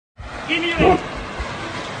Give me your ID.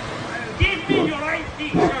 Give me your ID.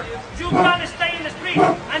 You can stay in the street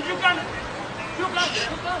and you can.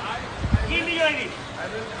 Give me your ID.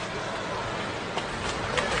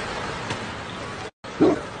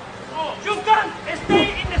 Oh, you can stay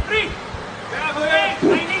in the street. Okay,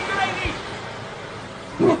 I need your ID.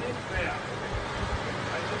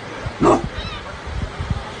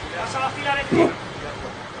 Vas a vacilar esto.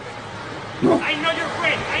 I know your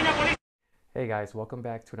friend. I know police. Hey guys, welcome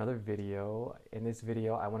back to another video. In this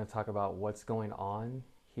video, I want to talk about what's going on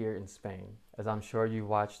here in Spain. As I'm sure you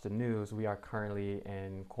watched the news, we are currently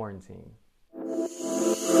in quarantine.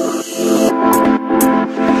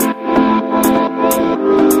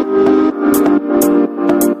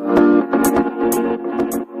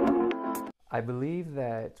 I believe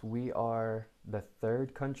that we are the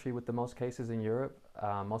third country with the most cases in Europe.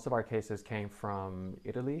 Most of our cases came from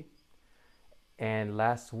Italy. And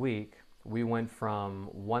last week, we went from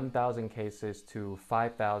 1,000 cases to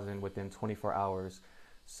 5,000 within 24 hours.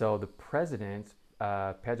 So the president,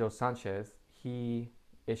 Pedro Sanchez, he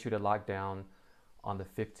issued a lockdown on the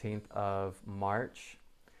 15th of March.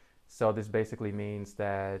 So this basically means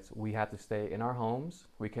that we have to stay in our homes.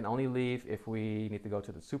 We can only leave if we need to go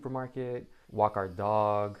to the supermarket, walk our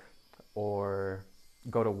dog, or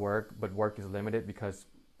go to work, but work is limited because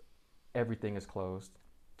everything is closed.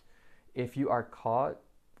 If you are caught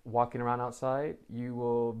walking around outside, you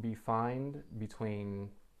will be fined between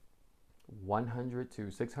 100 to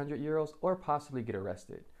 600 euros or possibly get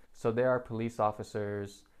arrested. So there are police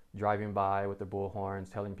officers driving by with the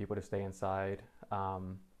bullhorns telling people to stay inside.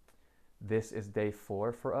 This is day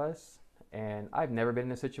 4 for us, and I've never been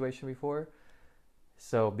in a situation before.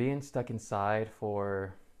 So being stuck inside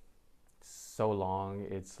for so long,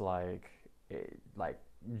 it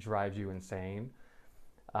drives you insane.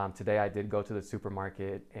 Today I did go to the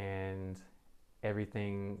supermarket and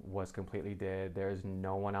everything was completely dead. There's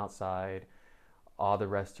no one outside. All the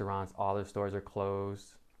restaurants, all the stores are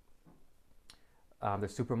closed. The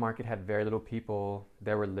supermarket had very little people.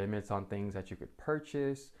 There were limits on things that you could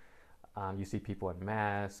purchase. You see people in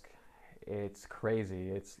masks. It's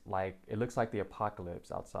crazy. It looks like the apocalypse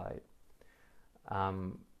outside.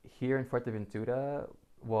 Here in Fuerteventura,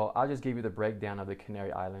 well, I'll just give you the breakdown of the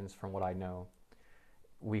Canary Islands from what I know.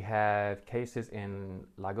 We have cases in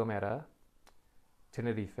La Gomera,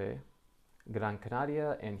 Tenerife, Gran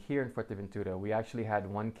Canaria, and here in Fuerteventura. We actually had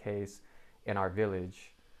one case in our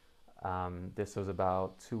village. This was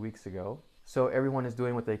about 2 weeks ago. So everyone is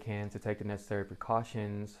doing what they can to take the necessary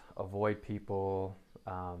precautions, avoid people,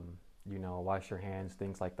 wash your hands,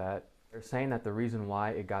 things like that. They're saying that the reason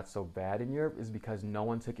why it got so bad in Europe is because no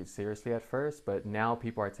one took it seriously at first, but now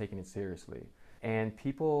people are taking it seriously. And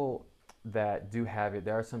people that do have it,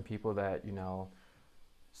 there are some people that,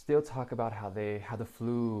 still talk about how the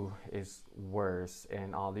flu is worse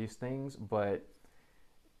and all these things, but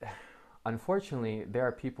unfortunately, there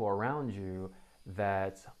are people around you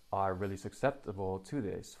that are really susceptible to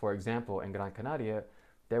this. For example, in Gran Canaria,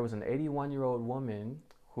 there was an 81-year-old woman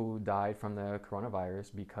who died from the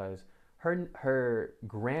coronavirus because her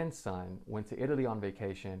grandson went to Italy on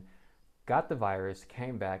vacation, got the virus,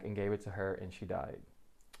 came back and gave it to her, and she died.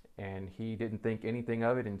 And he didn't think anything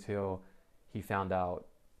of it until he found out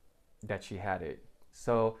that she had it.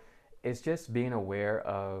 So it's just being aware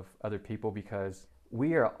of other people because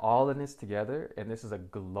we are all in this together, and this is a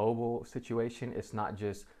global situation. It's not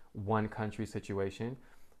just one country situation.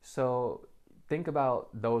 So think about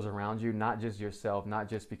those around you, not just yourself, not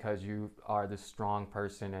just because you are this strong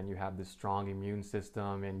person and you have this strong immune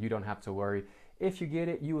system and you don't have to worry. If you get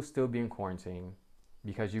it, you will still be in quarantine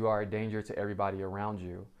because you are a danger to everybody around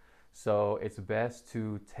you. So it's best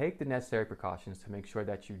to take the necessary precautions to make sure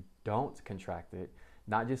that you don't contract it,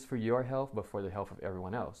 not just for your health, but for the health of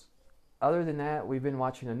everyone else. Other than that, we've been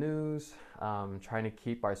watching the news, trying to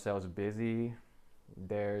keep ourselves busy.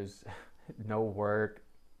 There's no work,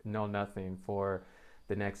 no nothing for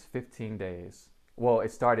the next 15 days. Well,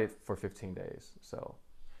 it started for 15 days. So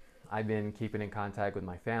I've been keeping in contact with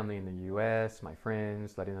my family in the US, my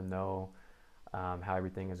friends, letting them know how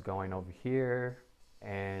everything is going over here.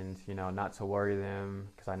 And, not to worry them,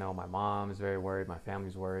 because I know my mom is very worried, my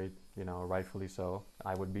family's worried, rightfully so.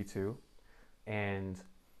 I would be too. And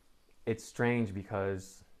it's strange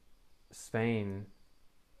because Spain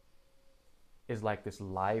is like this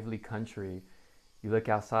lively country. You look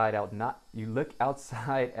outside at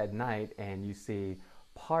night and you see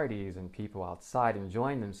parties and people outside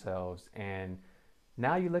enjoying themselves. And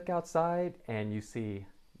now you look outside and you see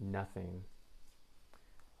nothing.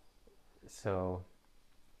 So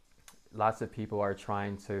lots of people are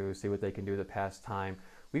trying to see what they can do to pass time.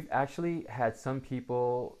 We've actually had some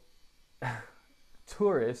people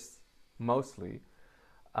tourists mostly,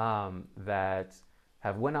 that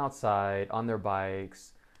have went outside on their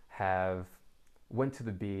bikes, have went to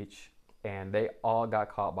the beach, and they all got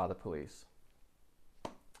caught by the police.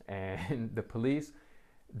 And the police,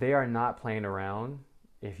 they are not playing around.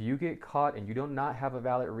 If you get caught and you do not have a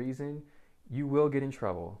valid reason, you will get in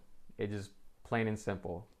trouble. It's just plain and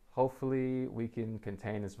simple. Hopefully we can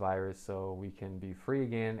contain this virus so we can be free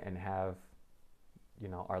again and have,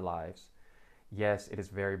 our lives. Yes, it is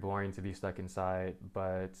very boring to be stuck inside,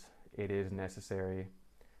 but it is necessary.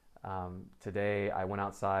 Today I went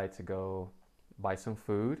outside to go buy some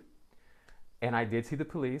food, and I did see the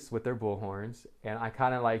police with their bullhorns, and I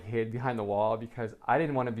kind of like hid behind the wall because I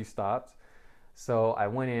didn't want to be stopped. So I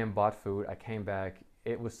went in, bought food, I came back.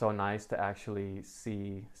 It was so nice to actually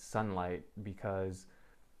see sunlight because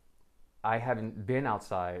I haven't been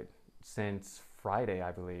outside since Friday,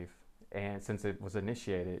 I believe, and since it was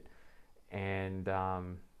initiated. And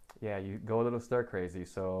yeah, you go a little stir crazy.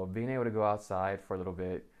 So being able to go outside for a little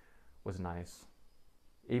bit was nice,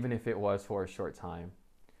 even if it was for a short time.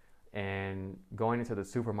 And going into the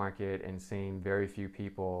supermarket and seeing very few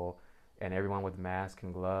people and everyone with masks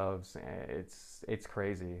and gloves, it's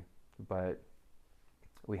crazy, but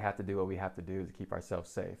we have to do what we have to do to keep ourselves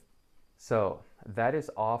safe. So that is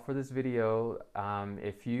all for this video.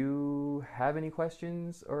 If you have any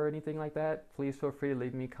questions or anything like that, please feel free to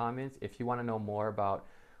leave me comments. If you want to know more about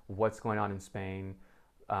what's going on in Spain,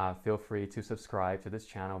 feel free to subscribe to this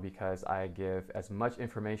channel because I give as much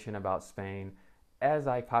information about Spain as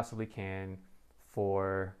I possibly can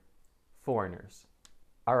for foreigners.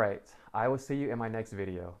 All right, I will see you in my next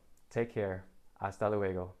video. Take care. Hasta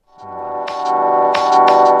luego.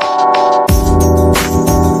 Bye.